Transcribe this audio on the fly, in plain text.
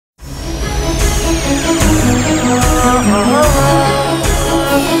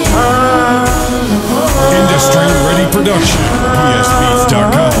production from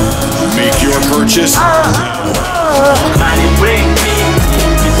ESBeats.com. Make your purchase now. Money bring me,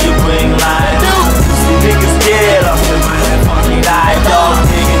 bitch you bring life. See niggas scared of the money, fucking die, dog.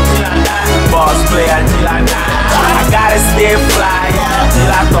 Nigga till I die, boss play until I die. I gotta stay fly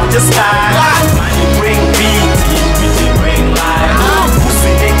till I touch the sky. Money bring me, bitch you bring life.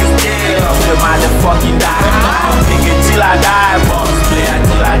 See niggas scared of the money, fucking die. Nigga till I die, boss play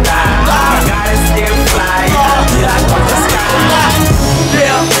until I die. I gotta stay fly till I touch the sky.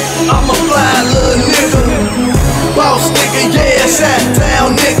 Yeah, I'm a fly little nigga, boss nigga, yeah, shot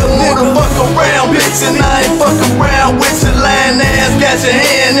down nigga. Nigga fuck around, bitch, and I ain't fuck around with your lying ass. Got your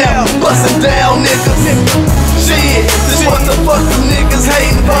hand out, bust it down, nigga. Shit, this what the fuck them niggas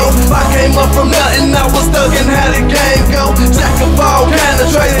hating for. I came up from nothing, I was stuck in how the game go. Jack of all kind of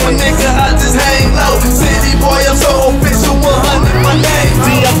trades, my nigga, I just hang low. City boy, I'm so official, 100 my name.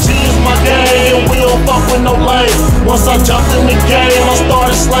 DFG is my game, we don't fuck with no lame. Once I jumped in the game, I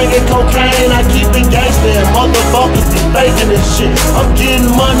started slanging cocaine. I keep it gangsta and motherfuckers be faking this shit. I'm getting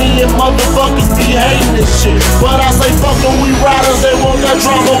money and motherfuckers be hating this shit. But I say fuck them, we riders, they want that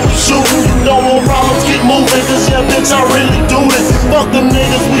drama, we shooting. You don't want problems, keep moving, cause yeah bitch I really do this. Fuck them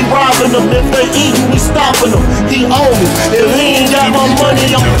niggas, we robbing them. If they eatin', we stopping them. He owe me, if he ain't got my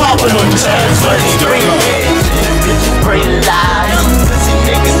money, I'm popping them. Money bring bitches bring lies. Pussy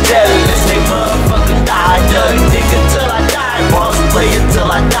niggas jealous, they motherfucking die. Dirty nigga till I die, boss play until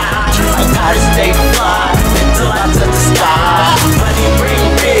I die. I gotta stay fly until I touch the sky. Money bring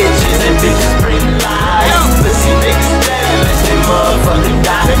bitches and bitches bring lies. Pussy niggas jealous, they motherfucking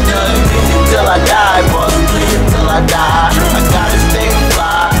die. Dirty nigga till I die, boss play until I die. I gotta stay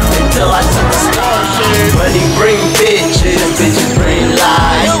fly until I touch the sky. Money bring bitches and bitches bring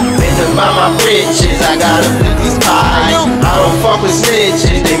lies. By my bitches, I gotta flip these pies. I don't fuck with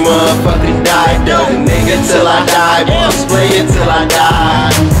snitches, they motherfucking die. Dirty nigga till I die, boss play until I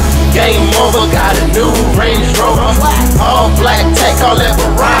die. Game over, got a new Range Rover, all black tech, all that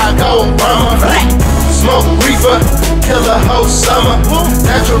Barack Obama. Smoke reefer, kill a whole summer.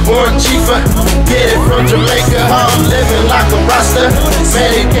 Natural born cheaper, get it from Jamaica. I'm living like a roster,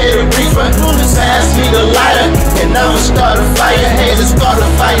 medicated reefer. Pass me the lighter, and I'ma start a fire. Haters start a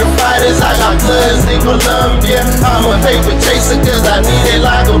firefighters. I got bloods in Colombia. I'm a paper chaser, cause I need it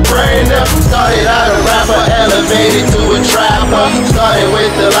like a brainer. Started out a rapper, elevated to a trapper. Started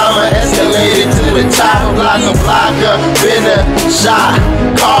with the llama, escalated to a top blocker. Been a shot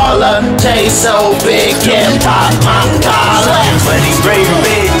caller, chain so big, can't pop my collar. Money bring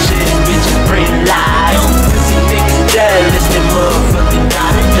bitches, bitches bring lies. Pussy niggas jealous, they motherfucking die.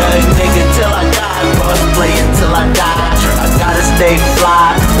 Dirty nigga till I die, boss play until I die. I gotta stay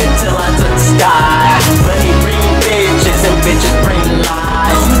fly until I touch the sky. Money bring bitches and bitches bring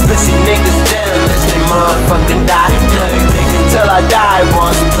lies. Pussy niggas jealous, they motherfucking die. Dirty nigga till I die,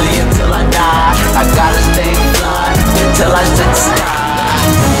 boss play until I die. I gotta stay fly until I touch the sky.